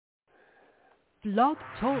Blog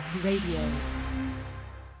Talk Radio.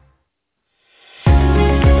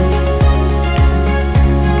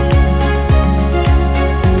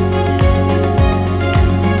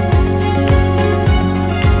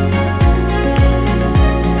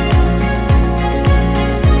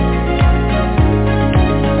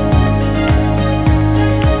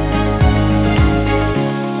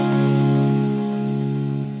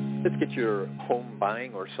 Your home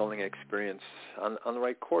buying or selling experience on the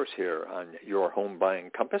right course here on Your Home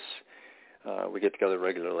Buying Compass. We get together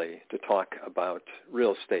regularly to talk about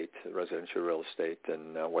real estate, residential real estate,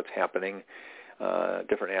 and what's happening,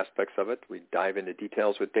 different aspects of it. We dive into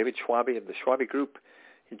details with David Schwabe of the Schwabe Group.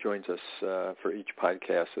 He joins us for each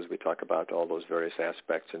podcast as we talk about all those various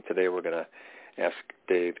aspects. And today we're going to ask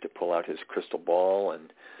Dave to pull out his crystal ball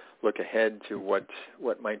and look ahead to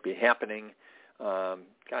what might be happening.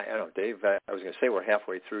 I don't know, Dave, I was going to say we're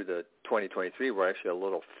halfway through the 2023. We're actually a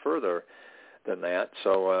little further than that.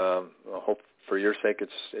 So I hope for your sake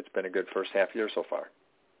it's been a good first half year so far.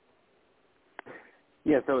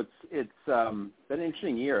 Yeah, so it's been an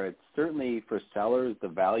interesting year. It's certainly for sellers, the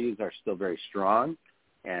values are still very strong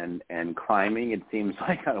and climbing, it seems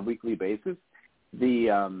like, on a weekly basis.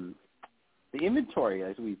 The inventory,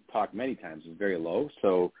 as we've talked many times, is very low.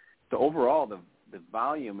 So overall, the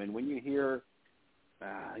volume, and when you hear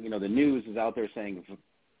the news is out there saying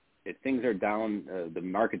if things are down, the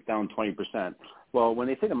market's down 20%. Well, when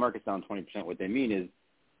they say the market's down 20%, what they mean is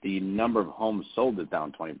the number of homes sold is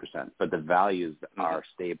down 20%, but the values are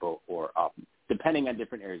stable or up, depending on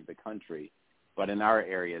different areas of the country. But in our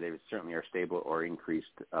area, they certainly are stable or increased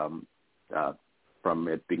from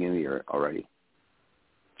the beginning of the year already.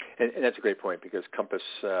 And that's a great point because Compass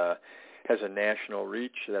has a national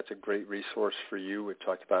reach. That's a great resource for you. We've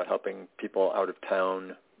talked about helping people out of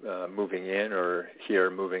town moving in or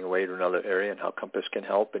here moving away to another area and how Compass can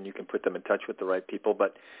help, and you can put them in touch with the right people.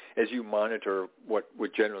 But as you monitor what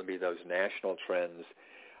would generally be those national trends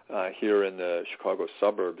here in the Chicago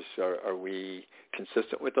suburbs, are we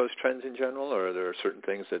consistent with those trends in general, or are there certain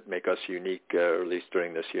things that make us unique, at least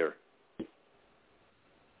during this year?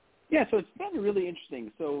 Yeah, so it's been really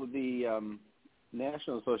interesting. So the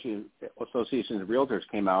National Association of Realtors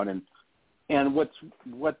came out, and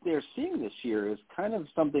what they're seeing this year is kind of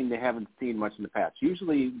something they haven't seen much in the past.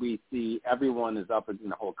 Usually we see everyone is up in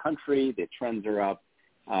the whole country, the trends are up,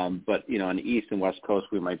 but on the East and West Coast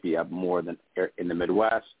we might be up more than in the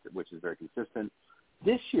Midwest, which is very consistent.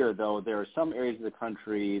 This year, though, there are some areas of the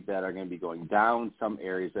country that are going to be going down, some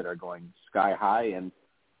areas that are going sky high, and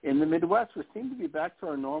in the Midwest we seem to be back to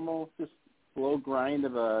our normal just slow grind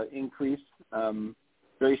of an increase,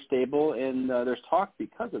 very stable, and there's talk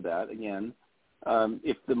because of that, again,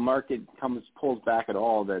 if the market pulls back at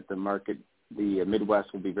all, that the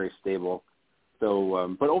Midwest will be very stable.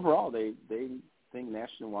 So, but overall, they think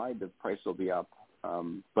nationwide the price will be up.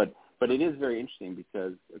 But it is very interesting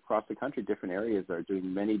because across the country, different areas are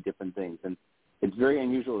doing many different things, and it's very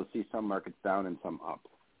unusual to see some markets down and some up.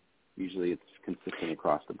 Usually it's consistent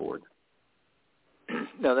across the board.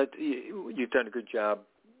 Now, that you've done a good job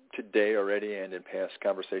today already and in past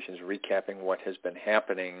conversations recapping what has been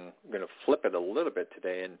happening. I'm going to flip it a little bit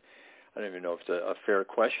today, and I don't even know if it's a fair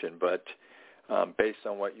question, but based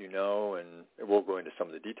on what you know, and we'll go into some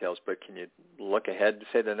of the details, but can you look ahead to,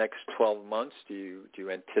 say, the next 12 months? Do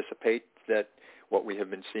you anticipate that what we have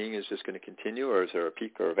been seeing is just going to continue, or is there a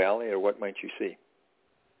peak or a valley, or what might you see?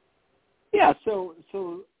 Yeah, so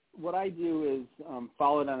what I do is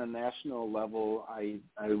follow it on a national level. I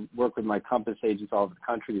work with my Compass agents all over the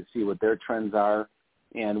country to see what their trends are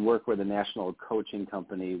and work with a national coaching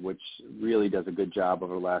company, which really does a good job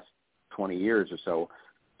over the last 20 years or so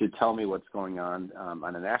to tell me what's going on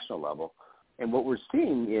a national level. And what we're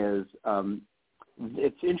seeing is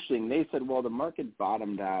it's interesting. They said, well, the market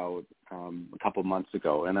bottomed out a couple months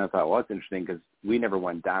ago. And I thought, well, that's interesting because we never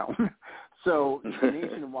went down. So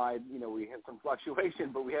nationwide, we have some fluctuation,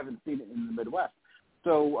 but we haven't seen it in the Midwest.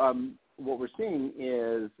 So what we're seeing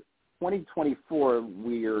is 2024,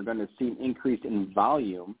 we are going to see an increase in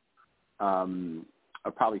volume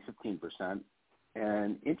of probably 15%.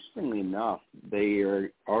 And interestingly enough, they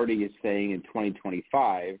are already saying in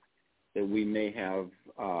 2025 that we may have,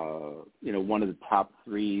 one of the top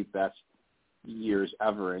 3 best years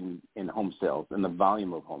ever in home sales and the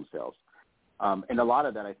volume of home sales. And a lot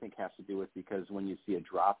of that, I think, has to do with because when you see a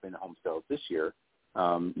drop in home sales this year,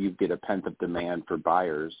 you get a pent-up demand for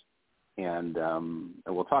buyers. And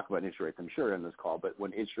we'll talk about interest rates, I'm sure, in this call. But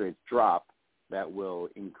when interest rates drop, that will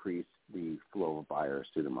increase the flow of buyers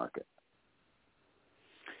to the market.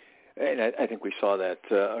 And I think we saw that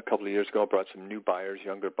a couple of years ago. Brought some new buyers,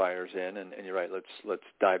 younger buyers in, and you're right. Let's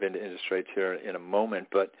dive into interest rates here in a moment.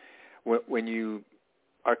 But when you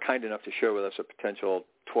are kind enough to share with us a potential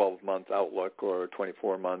 12-month outlook or a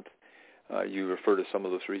 24-month, you refer to some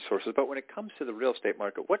of those resources. But when it comes to the real estate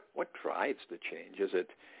market, what drives the change? Is it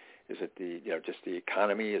the just the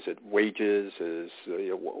economy? Is it wages?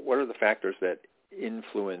 What are the factors that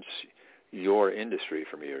influence your industry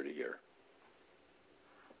from year to year?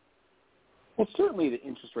 Well, certainly the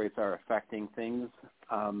interest rates are affecting things,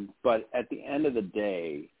 but at the end of the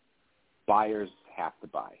day, buyers have to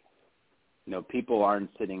buy. People aren't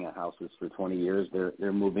sitting in houses for 20 years.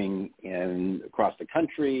 They're moving in across the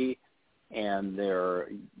country, and they're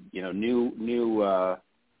new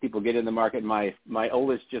people get in the market. My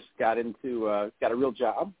oldest just got a real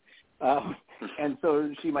job, and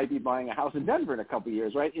so she might be buying a house in Denver in a couple of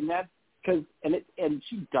years, right? And that's and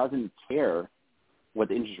she doesn't care what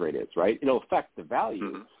the interest rate is, right? It'll affect the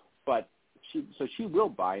value, but she will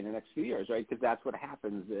buy in the next few years, right? Because that's what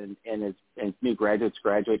happens, and new graduates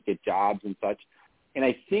get jobs and such. And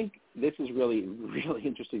I think this is really, really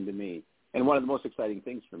interesting to me, and one of the most exciting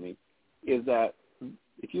things for me is that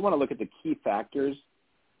if you want to look at the key factors,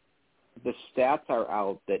 the stats are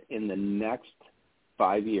out that in the next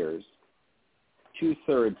 5 years,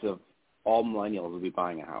 2/3 of all millennials will be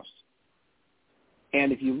buying a house.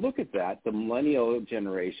 And if you look at that, the millennial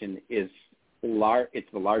generation is it's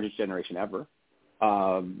the largest generation ever,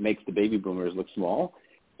 makes the baby boomers look small.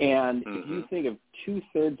 And if you think of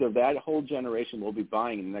 2/3 of that whole generation will be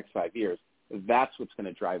buying in the next 5 years, that's what's going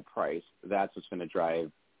to drive price. That's what's going to drive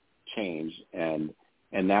change. And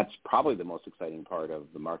that's probably the most exciting part of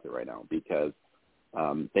the market right now, because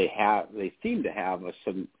they seem to have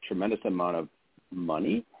some tremendous amount of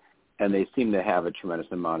money, and they seem to have a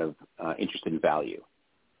tremendous amount of interest in value.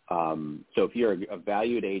 So if you're a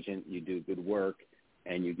valued agent, you do good work,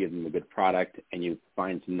 and you give them a good product, and you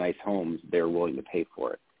find some nice homes, they're willing to pay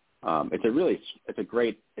for it. It's a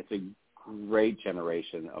great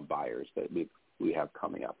generation of buyers that we have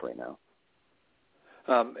coming up right now.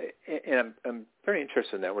 And I'm very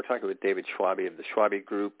interested in that. We're talking with David Schwabe of the Schwabe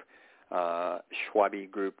Group.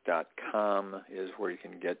 Schwabegroup.com is where you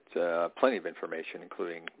can get plenty of information,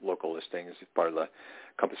 including local listings. It's part of the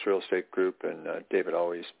Compass Real Estate Group, and David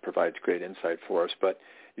always provides great insight for us. But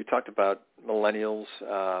you talked about millennials.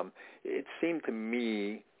 It seemed to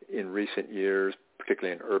me in recent years,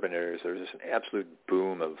 particularly in urban areas, there was just an absolute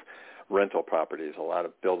boom of rental properties, a lot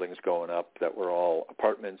of buildings going up that were all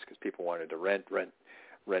apartments because people wanted to rent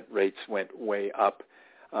rates went way up.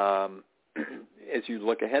 As you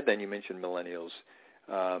look ahead, then you mentioned millennials.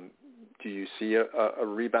 Do you see a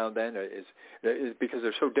rebound then? Is because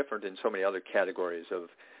they're so different in so many other categories of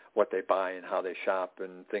what they buy and how they shop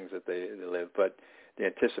and things that they live. But the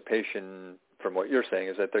anticipation from what you're saying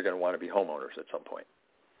is that they're going to want to be homeowners at some point.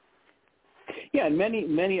 Yeah, and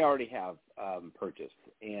many already have purchased,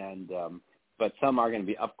 and but some are going to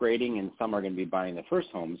be upgrading, and some are going to be buying their first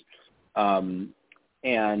homes.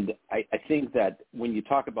 And I think that when you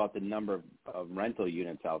talk about the number of rental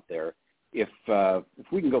units out there, if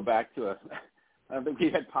we can go back to I don't think we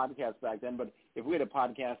had podcasts back then, but if we had a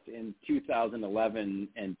podcast in 2011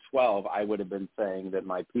 and 12, I would have been saying that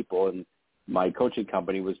my people and my coaching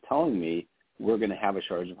company was telling me we're going to have a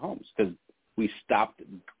shortage of homes because we stopped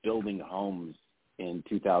building homes in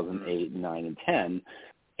 2008, 9, and 10,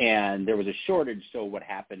 and there was a shortage. So what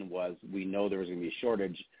happened was we know there was going to be a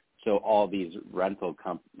shortage. So all these rental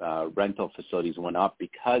facilities went up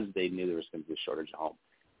because they knew there was going to be a shortage of homes.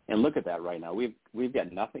 And look at that right now. We've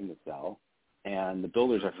got nothing to sell, and the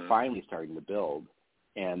builders are finally starting to build,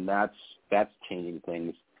 and that's changing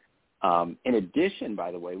things. In addition,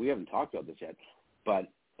 by the way, we haven't talked about this yet, but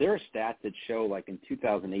there are stats that show, like in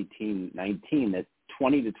 2018-19, that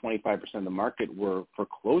 20 to 25% of the market were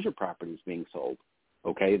foreclosure properties being sold.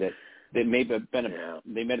 Okay, that they may have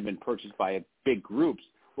been purchased by big groups.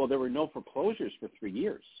 Well, there were no foreclosures for 3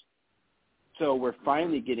 years. So we're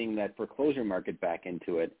finally getting that foreclosure market back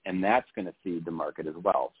into it, and that's going to feed the market as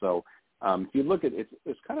well. So if you look at it,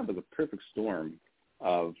 it's kind of the perfect storm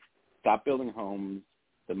of stop building homes,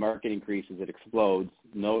 the market increases, it explodes,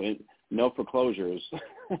 no foreclosures,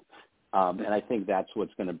 and I think that's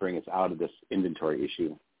what's going to bring us out of this inventory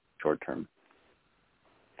issue short term.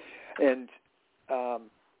 And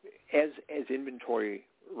as inventory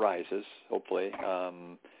rises, hopefully,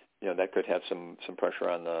 that could have some pressure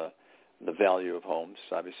on the value of homes.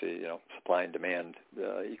 Obviously, supply and demand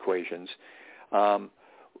equations.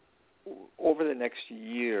 Over the next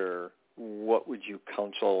year, what would you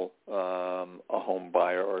counsel a home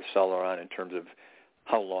buyer or seller on in terms of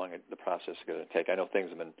how long the process is going to take? I know things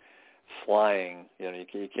have been flying. You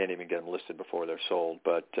can't even get them listed before they're sold.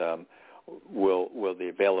 But will the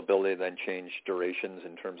availability then change durations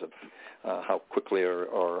in terms of how quickly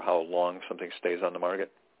or how long something stays on the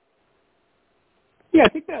market? Yeah, I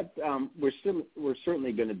think that we're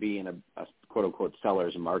certainly going to be in a quote unquote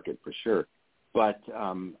seller's market for sure. But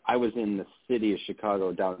I was in the city of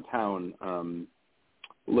Chicago downtown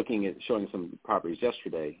showing some properties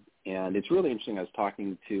yesterday, and it's really interesting. I was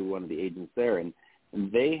talking to one of the agents there, and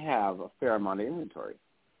they have a fair amount of inventory.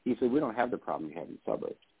 He said, we don't have the problem you have in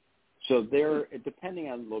suburbs. So they're, depending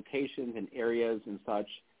on locations and areas and such,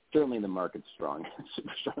 certainly the market's strong. It's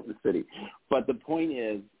super strong in the city. But the point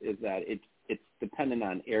is that it's dependent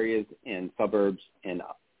on areas and suburbs, and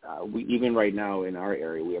we even right now in our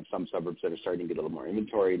area, we have some suburbs that are starting to get a little more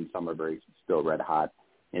inventory, and some are still red hot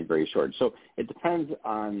and very short. So it depends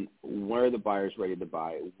on where the buyer's ready to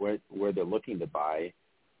buy, where they're looking to buy,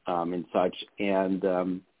 and such.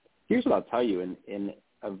 And here's what I'll tell you. In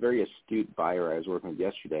a very astute buyer I was working with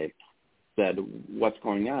yesterday said, what's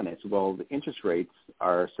going on? I said, well, the interest rates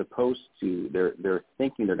are supposed to, they're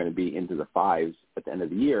thinking they're going to be into the fives at the end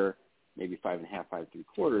of the year, maybe 5.5,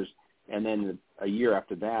 5.75, and then a year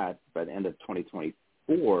after that, by the end of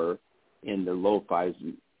 2024, in the low fives,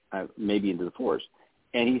 maybe into the fours.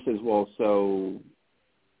 And he says, well, so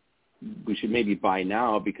we should maybe buy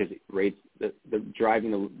now because rates, the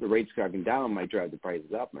rates driving down might drive the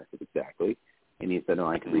prices up. And I said, exactly. And he said, no,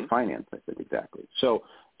 I can refinance. I said, exactly. So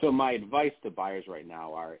my advice to buyers right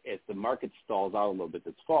now are, if the market stalls out a little bit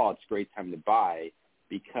this fall, it's a great time to buy,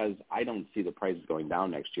 because I don't see the prices going down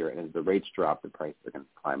next year. And as the rates drop, the prices are going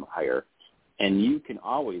to climb higher. And you can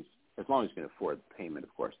always, as long as you can afford the payment,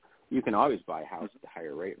 of course, you can always buy a house at a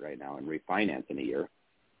higher rate right now and refinance in a year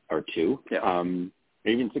or two, or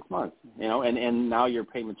even 6 months, and now your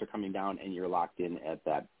payments are coming down and you're locked in at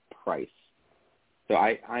that price. So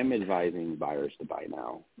I'm advising buyers to buy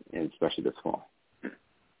now, and especially this fall.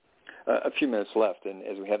 A few minutes left, and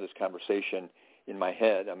as we have this conversation, in my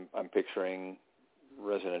head, I'm picturing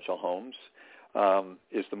residential homes.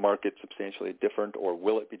 Is the market substantially different, or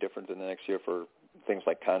will it be different in the next year for things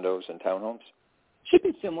like condos and townhomes? Should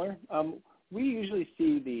be similar. We usually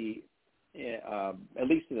see at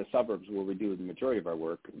least in the suburbs where we do the majority of our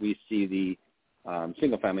work, we see the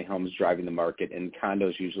single-family homes driving the market, and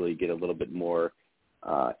condos usually get a little bit more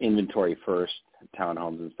inventory first,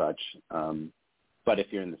 townhomes and such. But if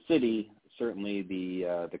you're in the city, certainly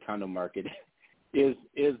the condo market is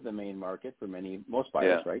the main market for most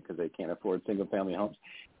buyers, right? Because they can't afford single-family homes,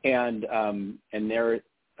 and they're,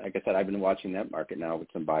 like I said, I've been watching that market now with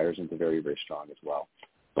some buyers, and it's very, very strong as well.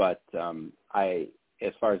 But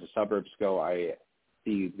as far as the suburbs go, I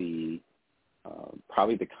see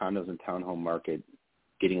probably the condos and townhome market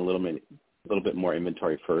getting a little bit more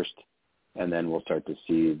inventory first, and then we'll start to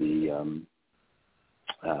see the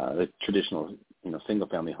traditional,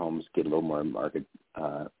 single-family homes get a little more market,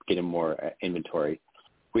 getting more inventory.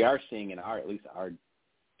 We are seeing at least our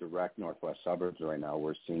direct northwest suburbs right now,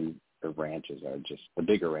 we're seeing the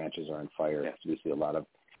bigger ranches are on fire. Yeah. We see a lot of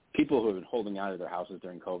people who have been holding on to their houses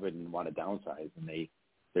during COVID and want to downsize, and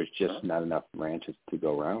there's just not enough ranches to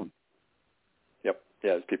go around. Yep.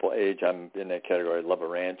 Yeah, as people age, I'm in that category. I love a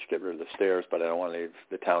ranch, get rid of the stairs, but I don't want to leave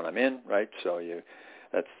the town I'm in, right? So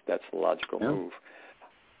that's the logical move.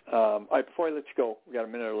 All right, before I let you go, we got a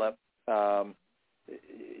minute left.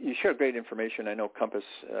 You share great information. I know Compass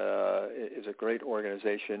is a great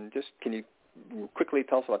organization. Just can you quickly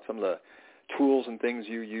tell us about some of the tools and things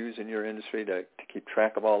you use in your industry to keep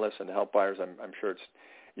track of all this and to help buyers? I'm sure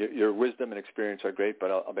your wisdom and experience are great,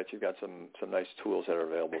 but I'll bet you've got some nice tools that are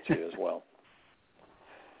available to you as well.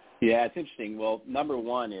 Yeah, it's interesting. Well, number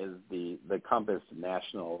one is the Compass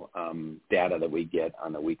national data that we get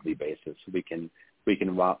on a weekly basis. We can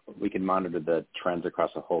monitor the trends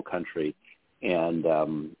across the whole country, and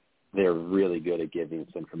they're really good at giving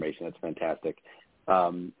us information. That's fantastic.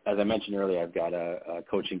 As I mentioned earlier, I've got a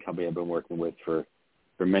coaching company I've been working with for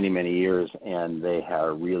many, many years, and they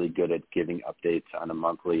are really good at giving updates on a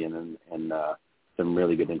monthly and some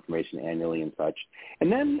really good information annually and such.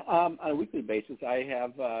 And then on a weekly basis, I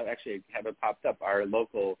have actually have it popped up. Our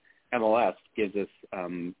local MLS gives us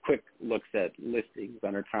quick looks at listings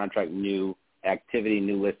under contract, new activity,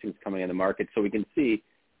 new listings coming in the market, so we can see.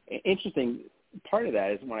 Interesting part of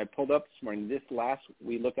that is when I pulled up this morning,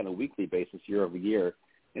 we look on a weekly basis year over year,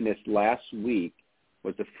 and this last week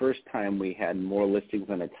was the first time we had more listings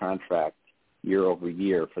under contract year over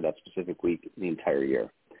year for that specific week the entire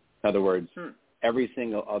year. In other words, every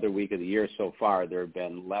single other week of the year so far, there have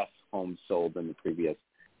been less homes sold than the previous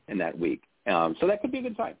in that week. So that could be a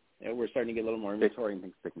good sign. We're starting to get a little more inventory and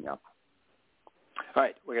things picking up. All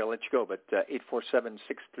right, we're going to let you go, but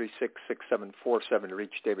 847-636-6747 to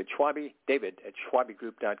reach David Schwabe, David at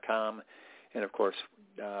schwabegroup.com, and, of course,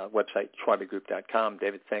 website schwabegroup.com.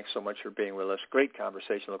 David, thanks so much for being with us. Great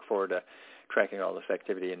conversation. Look forward to tracking all this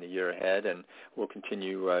activity in the year ahead, and we'll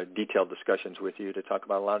continue detailed discussions with you to talk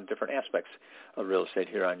about a lot of different aspects of real estate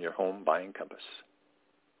here on your Home Buying Compass.